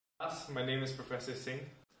My name is Professor Singh.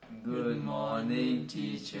 Good morning,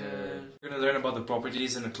 teacher. We're going to learn about the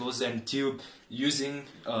properties in a closed-end tube using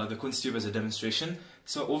the Kundtz Tube as a demonstration.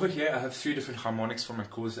 So over here I have three different harmonics for my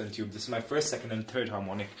closed-end tube. This is my first, second and third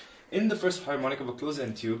harmonic. In the first harmonic of a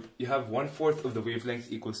closed-end tube, you have 1/4 of the wavelength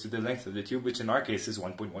equals to the length of the tube, which in our case is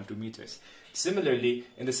 1.12 meters. Similarly,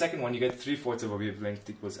 in the second one you get 3/4 of a wavelength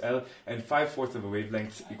equals L, and 5/4 of a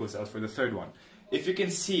wavelength equals L for the third one. If you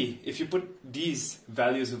can see, if you put these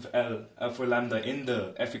values of L for lambda in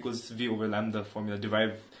the F equals V over lambda formula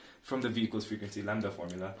derived from the V equals frequency lambda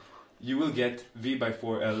formula, you will get V by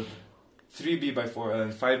 4L, 3B by 4L,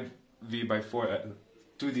 and 5V by 4L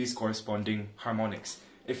to these corresponding harmonics.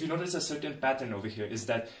 If you notice a certain pattern over here is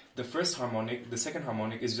that the first harmonic, the second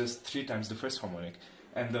harmonic is just 3 times the first harmonic,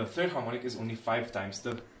 and the third harmonic is only 5 times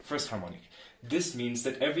the first harmonic. This means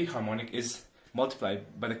that every harmonic is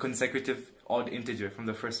multiplied by the consecutive odd integer from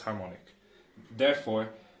the first harmonic. Therefore,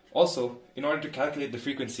 also, in order to calculate the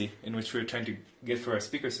frequency in which we're trying to get for our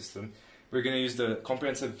speaker system, we're going to use the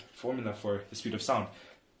comprehensive formula for the speed of sound.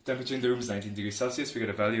 Temperature in the room is 19 degrees Celsius. We get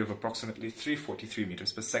a value of approximately 343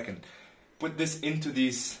 meters per second. Put this into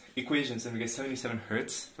these equations and we get 77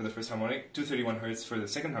 Hertz for the first harmonic, 231 Hertz for the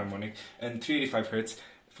second harmonic, and 385 Hertz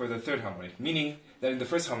for the third harmonic. Meaning that in the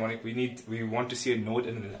first harmonic we want to see a node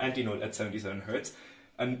and an antinode at 77 Hertz,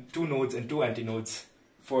 and 2 nodes and 2 antinodes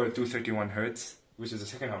for 231 Hertz, which is the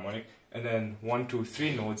second harmonic, and then 1, 2,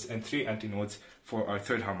 3 nodes and 3 antinodes for our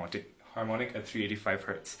third harmonic at 385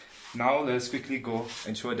 Hertz. Now let us quickly go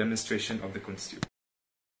and show a demonstration of the Kundtz Tube.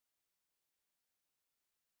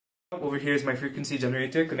 Over here is my frequency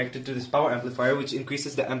generator connected to this power amplifier, which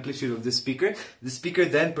increases the amplitude of the speaker. The speaker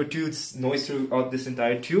then protrudes noise throughout this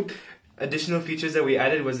entire tube. Additional features that we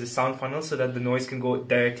added was the sound funnel so that the noise can go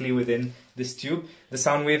directly within this tube. The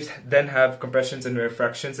sound waves then have compressions and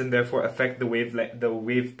refractions and therefore affect the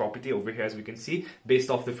wave property over here, as we can see,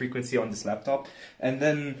 based off the frequency on this laptop. And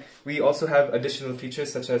then we also have additional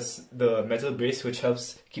features such as the metal brace, which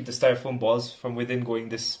helps keep the styrofoam balls from within going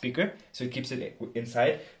this speaker, so it keeps it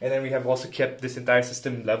inside. And then we have also kept this entire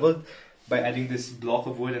system leveled by adding this block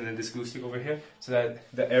of wood and then this glue stick over here, so that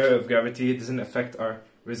the error of gravity doesn't affect our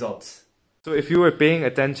results. So if you were paying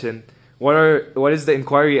attention, what is the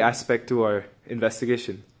inquiry aspect to our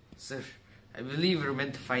investigation? Sir, I believe we're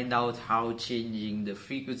meant to find out how changing the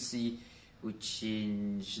frequency would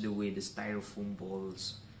change the way the styrofoam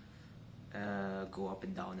balls go up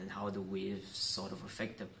and down, and how the waves sort of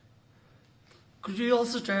affect them. Could we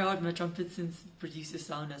also try out my trumpet since it produces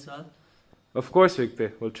sound as well? Of course,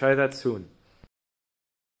 Victor. We'll try that soon.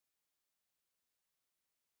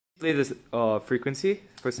 Play this frequency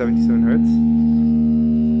for 77 Hertz.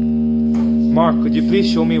 Mark, could you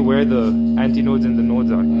please show me where the antinodes and the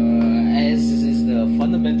nodes are? As this is the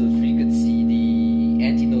fundamental frequency, the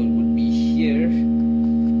antinode would be here,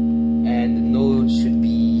 and the node should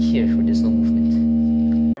be here where there's no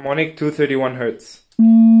movement. Harmonic 231 Hertz.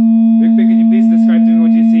 Victor, can you please describe to me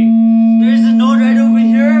what you're seeing? There's a node right over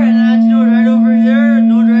here, and an antinode right over here, a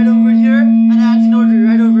node right over here, and an antinode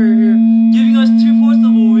right over here, giving us 3/4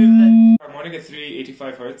 of a wavelength. Harmonic at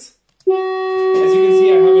 385 Hertz. As you can see,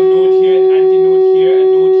 I have a node here, an antinode here, a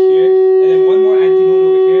node here, and then one more antinode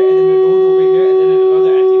over here, and then a node over here, and then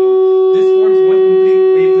another antinode. This forms one complete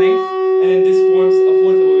wavelength, and then this forms a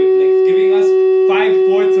fourth of a wavelength, giving us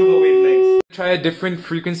 5/4 of a wavelength. Try a different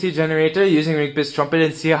frequency generator using Rigby's trumpet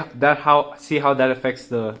and see how that affects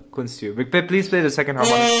the Kundtz Tube. Rigby, please play the second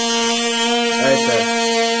harmonic. Right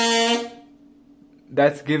there.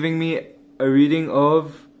 That's giving me a reading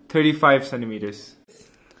of 35 centimeters.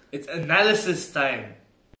 It's analysis time.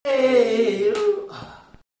 Hey!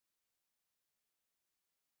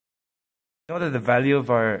 Know that the value of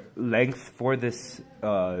our length for this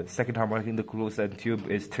second harmonic in the closed-end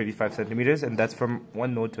tube is 35 centimeters, and that's from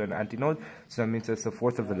one node to an antinode, so that means that's a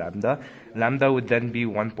fourth of the lambda. Lambda would then be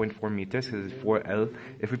 1.4 meters because it's 4L.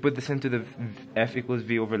 If we put this into the F equals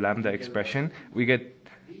V over lambda expression, we get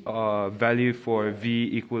value for V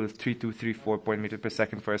equals 3234 meters per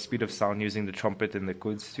second for a speed of sound using the trumpet in the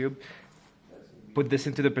Kundtz Tube. Put this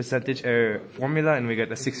into the percentage error formula and we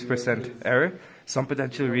get a 6% error. Some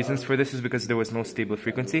potential reasons for this is because there was no stable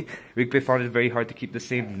frequency. Rigby found it very hard to keep the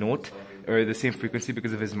same note or the same frequency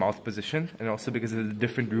because of his mouth position, and also because of the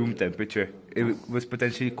different room temperature. It was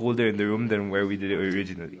potentially colder in the room than where we did it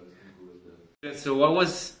originally. So what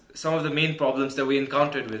was some of the main problems that we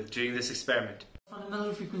encountered with during this experiment?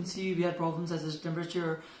 Fundamental frequency, we had problems as the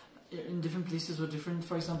temperature in different places were different.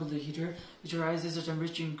 For example, the heater, which arises the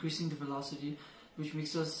temperature increasing the velocity, which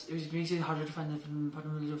makes it harder to find the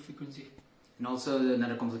fundamental frequency. And also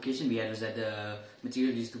another complication we had was that the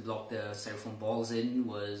material used to block the styrofoam balls in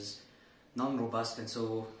was non-robust, and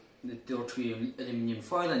so they were through aluminium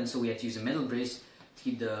foil, and so we had to use a metal brace to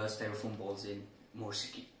keep the styrofoam balls in more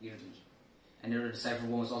securely. And the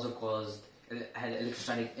styrofoam balls also had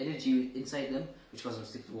electrostatic energy inside them, which caused them to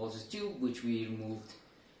stick to the walls of the tube, which we removed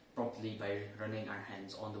properly by running our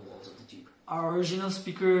hands on the walls of the tube. Our original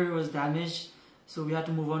speaker was damaged, so we had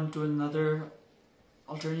to move on to another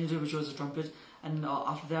alternative, which was a trumpet. And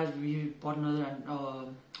after that, we bought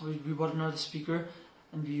another speaker,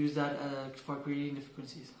 and we used that for creating the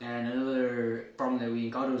frequencies. And another problem that we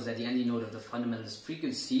encountered was that the ending node of the fundamentalist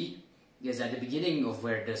frequency is at the beginning of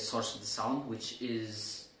where the source of the sound, which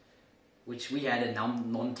we had a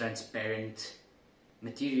non-transparent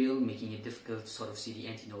material, making it difficult to sort of see the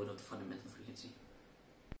antinode of the fundamental frequency.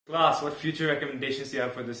 Class, what future recommendations do you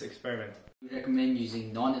have for this experiment? We recommend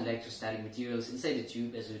using non-electrostatic materials inside the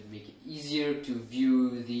tube, as it would make it easier to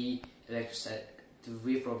view the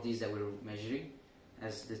wave properties that we're measuring,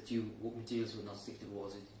 as the tube materials would not stick to the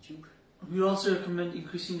walls of the tube. We also recommend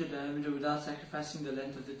increasing the diameter without sacrificing the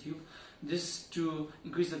length of the tube. This to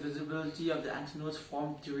increase the visibility of the antinodes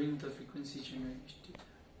formed during the frequency generation.